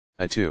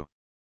A2.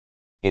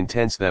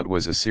 Intense. That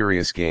was a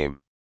serious game.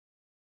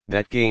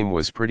 That game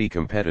was pretty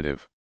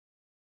competitive.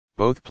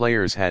 Both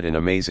players had an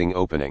amazing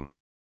opening.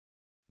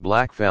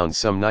 Black found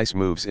some nice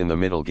moves in the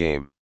middle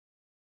game.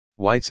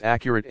 White's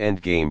accurate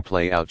endgame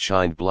play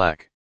outshined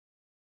Black.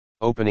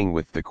 Opening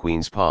with the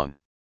queen's pawn.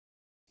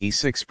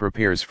 E6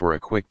 prepares for a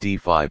quick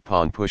d5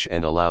 pawn push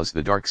and allows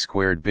the dark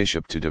squared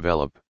bishop to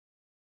develop.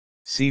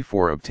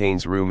 C4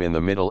 obtains room in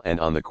the middle and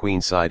on the queen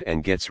side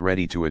and gets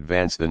ready to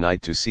advance the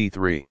knight to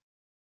c3.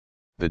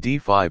 The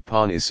d5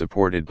 pawn is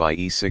supported by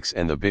e6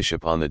 and the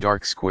bishop on the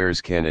dark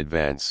squares can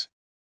advance.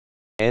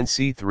 And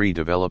c3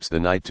 develops the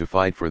knight to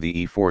fight for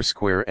the e4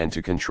 square and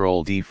to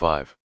control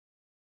d5.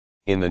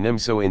 In the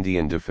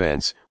Nimzo-Indian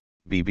defense,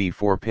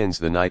 bb4 pins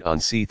the knight on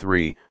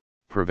c3,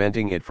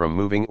 preventing it from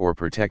moving or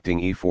protecting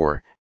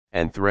e4,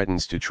 and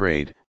threatens to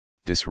trade,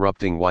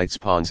 disrupting White's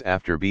pawns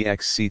after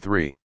bx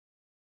c3.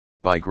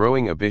 By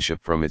growing a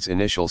bishop from its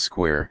initial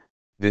square,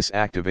 this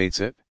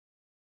activates it.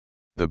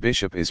 The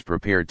bishop is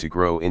prepared to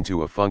grow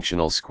into a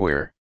functional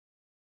square.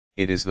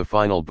 It is the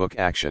final book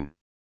action.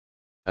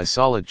 A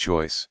solid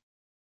choice.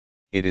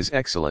 It is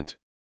excellent.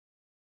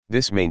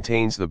 This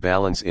maintains the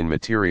balance in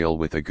material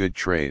with a good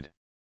trade.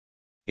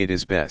 It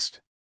is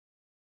best.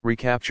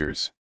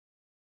 Recaptures.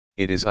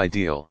 It is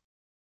ideal.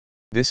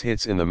 This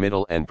hits in the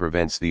middle and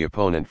prevents the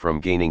opponent from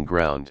gaining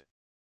ground.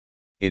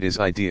 It is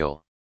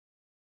ideal.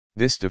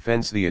 This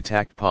defends the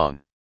attacked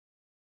pawn.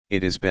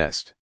 It is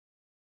best.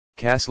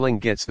 Castling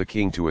gets the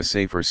king to a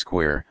safer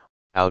square,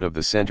 out of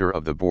the center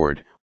of the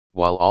board,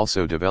 while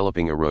also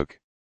developing a rook.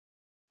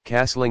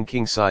 Castling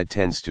kingside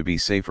tends to be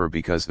safer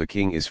because the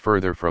king is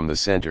further from the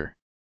center.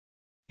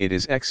 It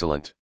is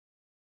excellent.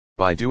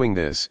 By doing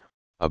this,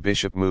 a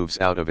bishop moves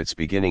out of its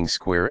beginning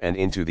square and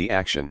into the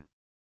action.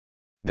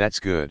 That's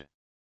good.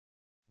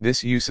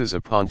 This uses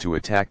a pawn to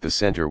attack the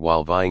center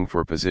while vying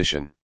for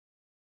position.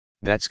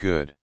 That's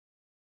good.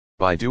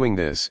 By doing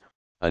this,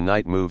 a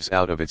knight moves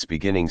out of its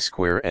beginning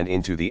square and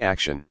into the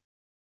action.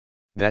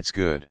 That's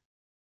good.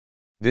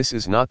 This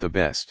is not the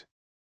best.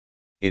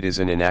 It is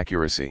an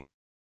inaccuracy.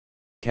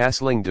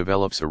 Castling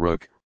develops a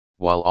rook,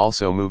 while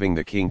also moving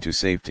the king to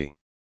safety.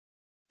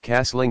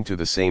 Castling to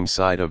the same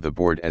side of the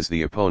board as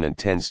the opponent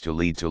tends to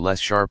lead to less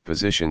sharp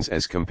positions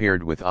as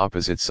compared with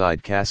opposite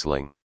side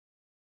castling.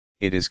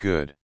 It is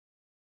good.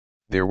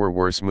 There were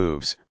worse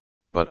moves,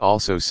 but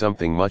also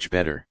something much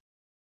better.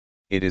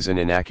 It is an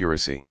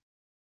inaccuracy.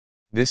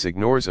 This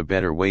ignores a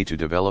better way to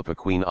develop a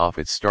queen off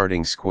its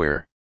starting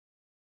square.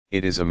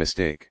 It is a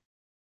mistake.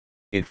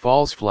 It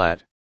falls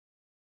flat.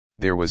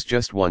 There was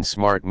just one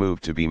smart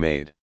move to be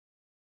made.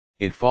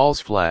 It falls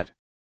flat.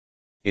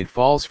 It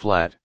falls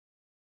flat.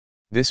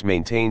 This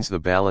maintains the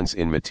balance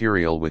in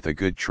material with a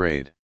good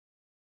trade.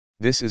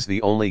 This is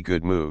the only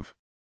good move.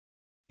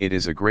 It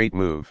is a great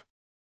move.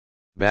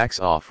 Backs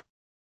off.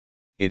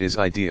 It is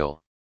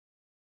ideal.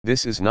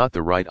 This is not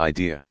the right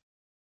idea.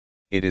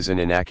 It is an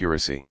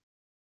inaccuracy.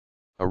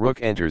 A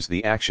rook enters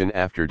the action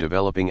after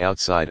developing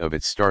outside of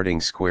its starting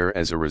square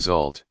as a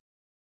result.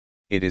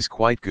 It is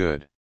quite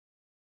good.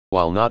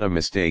 While not a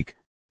mistake,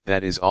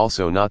 that is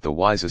also not the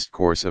wisest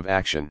course of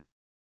action.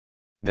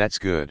 That's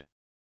good.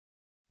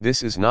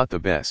 This is not the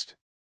best.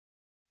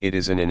 It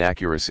is an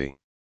inaccuracy.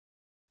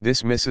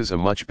 This misses a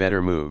much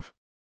better move.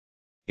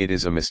 It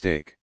is a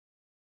mistake.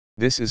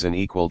 This is an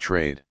equal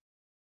trade.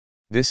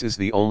 This is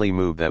the only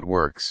move that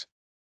works.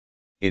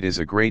 It is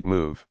a great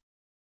move.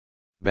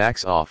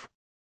 Backs off.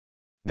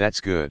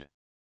 That's good.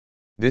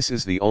 This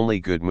is the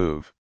only good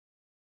move.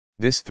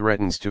 This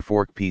threatens to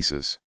fork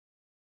pieces.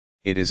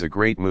 It is a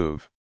great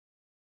move.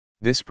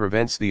 This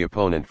prevents the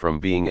opponent from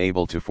being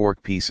able to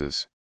fork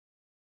pieces.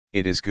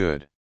 It is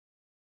good.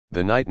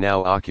 The knight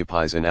now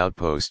occupies an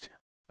outpost,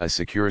 a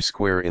secure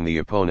square in the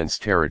opponent's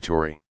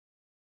territory.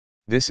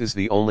 This is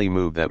the only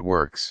move that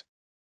works.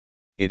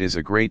 It is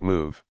a great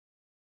move.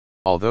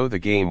 Although the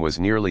game was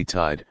nearly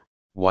tied,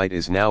 White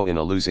is now in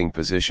a losing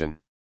position.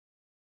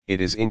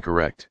 It is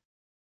incorrect.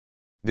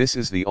 This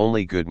is the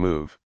only good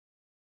move.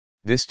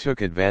 This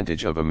took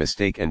advantage of a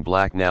mistake and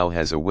Black now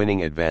has a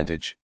winning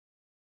advantage.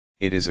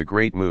 It is a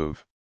great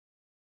move.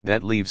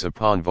 That leaves a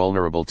pawn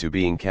vulnerable to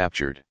being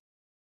captured.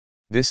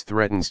 This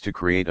threatens to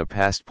create a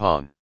passed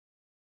pawn.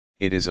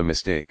 It is a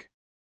mistake.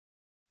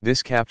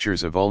 This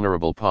captures a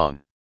vulnerable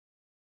pawn.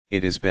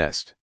 It is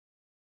best.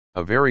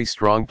 A very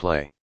strong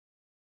play.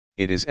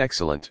 It is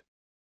excellent.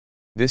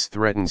 This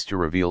threatens to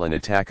reveal an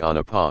attack on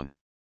a pawn.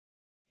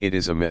 It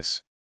is a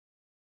miss.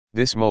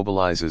 This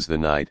mobilizes the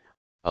knight,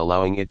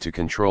 allowing it to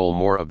control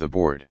more of the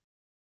board.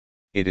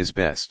 It is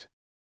best.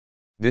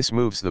 This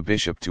moves the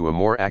bishop to a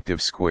more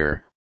active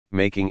square,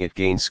 making it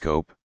gain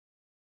scope.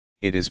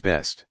 It is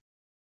best.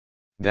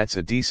 That's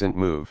a decent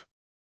move.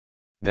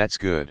 That's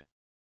good.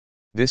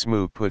 This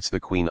move puts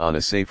the queen on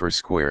a safer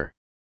square.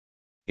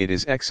 It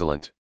is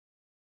excellent.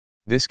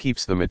 This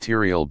keeps the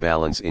material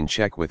balance in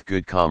check with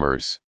good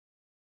commerce.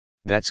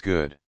 That's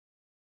good.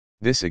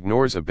 This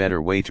ignores a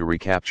better way to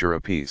recapture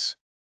a piece.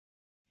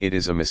 It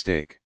is a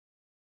mistake.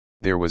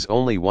 There was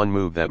only one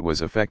move that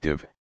was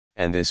effective,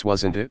 and this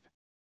wasn't it.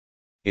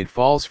 It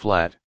falls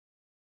flat.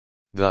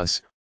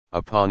 Thus,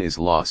 a pawn is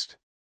lost.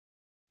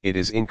 It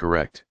is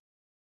incorrect.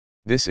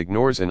 This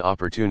ignores an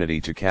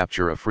opportunity to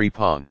capture a free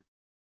pawn.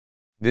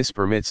 This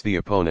permits the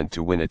opponent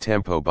to win a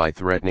tempo by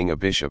threatening a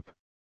bishop.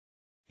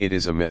 It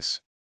is a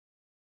miss.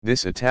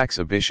 This attacks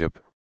a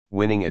bishop,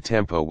 winning a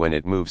tempo when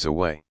it moves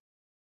away.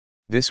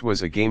 This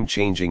was a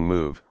game-changing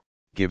move,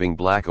 giving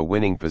black a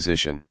winning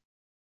position.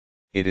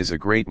 It is a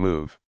great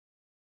move.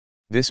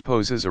 This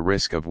poses a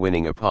risk of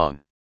winning a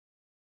pawn.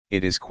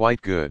 It is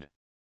quite good.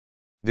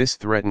 This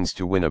threatens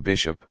to win a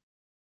bishop.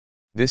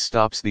 This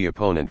stops the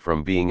opponent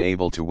from being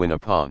able to win a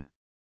pawn.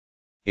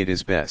 It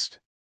is best.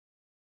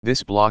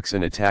 This blocks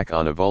an attack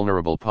on a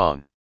vulnerable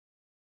pawn.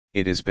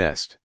 It is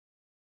best.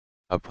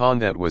 A pawn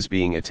that was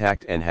being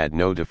attacked and had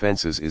no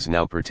defenses is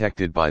now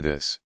protected by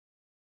this.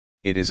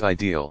 It is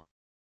ideal.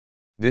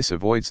 This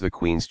avoids the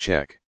queen's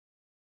check.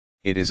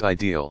 It is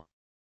ideal.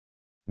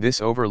 This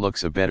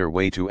overlooks a better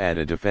way to add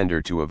a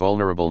defender to a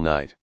vulnerable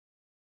knight.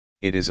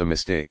 It is a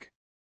mistake.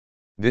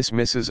 This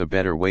misses a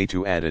better way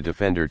to add a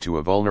defender to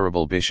a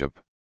vulnerable bishop.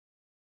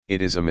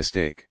 It is a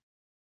mistake.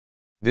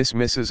 This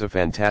misses a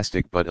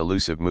fantastic but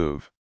elusive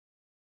move.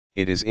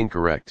 It is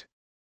incorrect.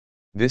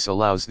 This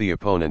allows the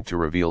opponent to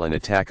reveal an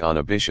attack on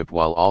a bishop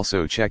while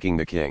also checking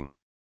the king.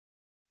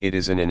 It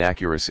is an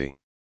inaccuracy.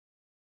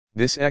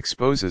 This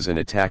exposes an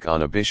attack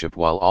on a bishop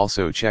while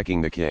also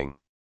checking the king.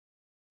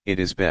 It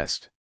is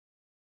best.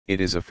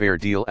 It is a fair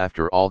deal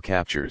after all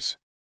captures.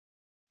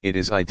 It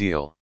is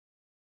ideal.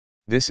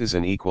 This is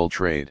an equal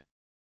trade.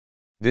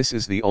 This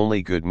is the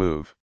only good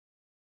move.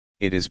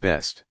 It is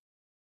best.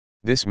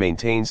 This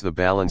maintains the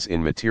balance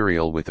in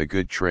material with a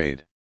good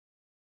trade.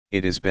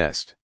 It is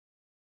best.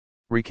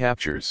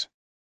 Recaptures.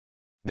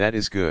 That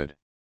is good.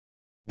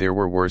 There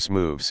were worse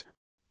moves,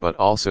 but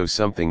also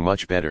something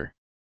much better.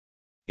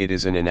 It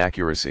is an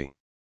inaccuracy.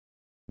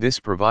 This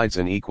provides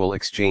an equal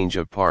exchange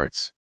of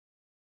parts.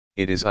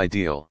 It is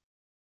ideal.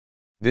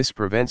 This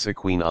prevents a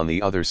queen on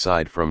the other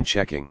side from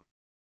checking.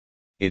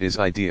 It is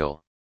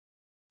ideal.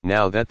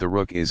 Now that the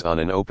rook is on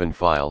an open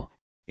file,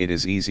 it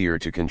is easier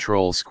to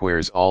control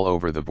squares all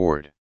over the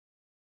board.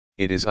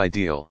 It is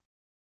ideal.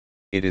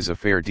 It is a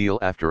fair deal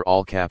after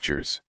all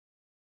captures.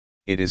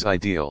 It is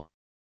ideal.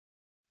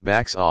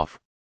 Backs off.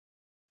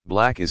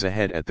 Black is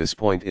ahead at this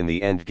point in the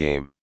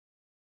endgame.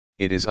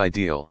 It is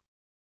ideal.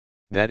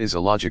 That is a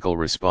logical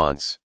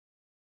response.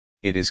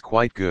 It is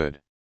quite good.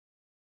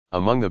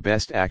 Among the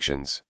best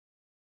actions.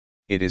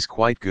 It is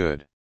quite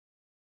good.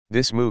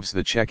 This moves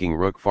the checking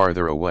rook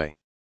farther away.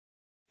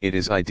 It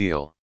is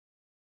ideal.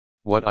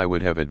 What I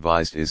would have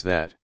advised is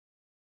that.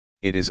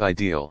 It is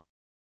ideal.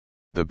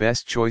 The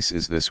best choice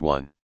is this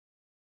one.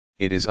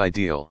 It is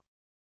ideal.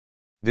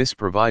 This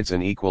provides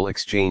an equal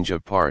exchange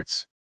of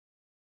parts.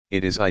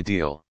 It is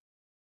ideal.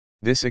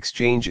 This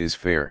exchange is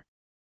fair.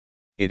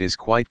 It is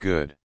quite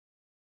good.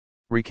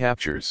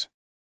 Recaptures.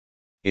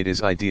 It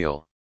is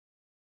ideal.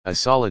 A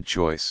solid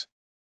choice.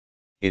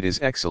 It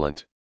is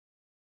excellent.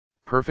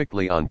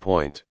 Perfectly on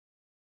point.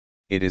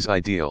 It is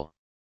ideal.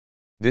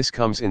 This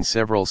comes in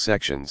several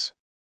sections.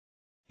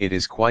 It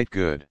is quite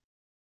good.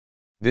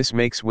 This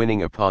makes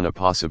winning a pawn a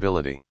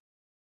possibility.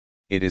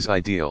 It is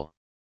ideal.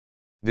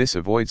 This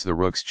avoids the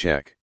rook's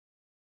check.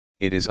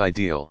 It is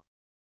ideal.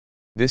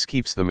 This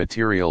keeps the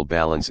material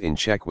balance in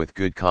check with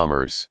good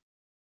commerce.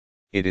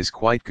 It is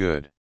quite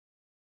good.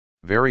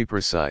 Very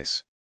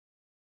precise.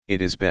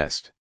 It is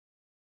best.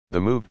 The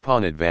moved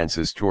pawn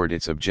advances toward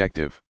its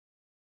objective.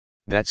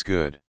 That's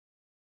good.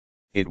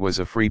 It was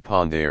a free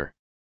pawn there.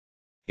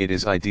 It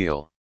is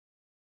ideal.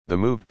 The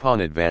moved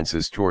pawn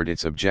advances toward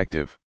its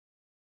objective.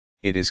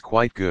 It is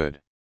quite good.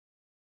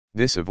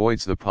 This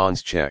avoids the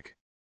pawn's check.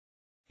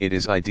 It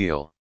is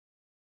ideal.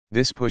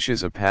 This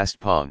pushes a passed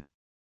pawn.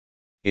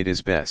 It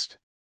is best.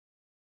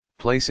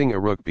 Placing a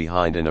rook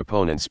behind an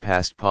opponent's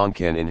passed pawn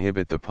can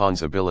inhibit the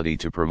pawn's ability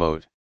to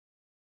promote.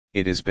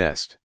 It is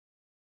best.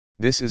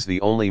 This is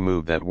the only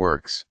move that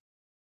works.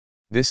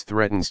 This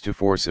threatens to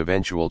force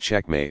eventual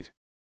checkmate.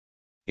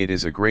 It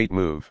is a great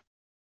move.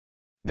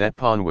 That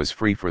pawn was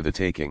free for the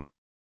taking.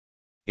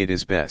 It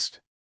is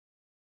best.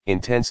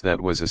 Intense.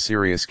 That was a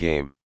serious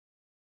game.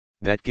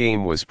 That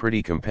game was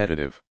pretty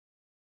competitive.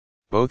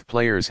 Both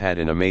players had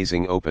an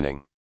amazing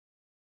opening.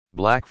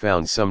 Black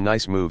found some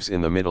nice moves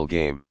in the middle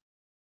game.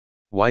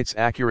 White's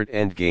accurate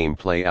endgame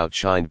play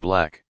outshined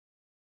Black.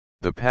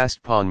 The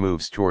passed pawn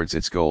moves towards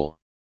its goal.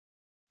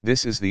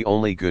 This is the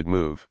only good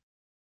move.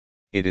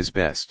 It is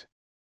best.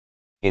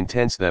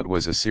 Intense. That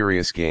was a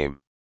serious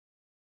game.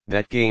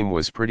 That game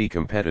was pretty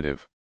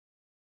competitive.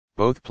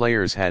 Both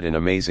players had an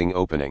amazing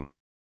opening.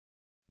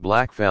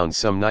 Black found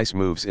some nice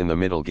moves in the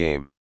middle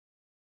game.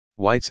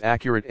 White's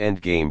accurate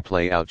endgame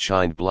play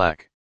outshined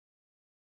Black.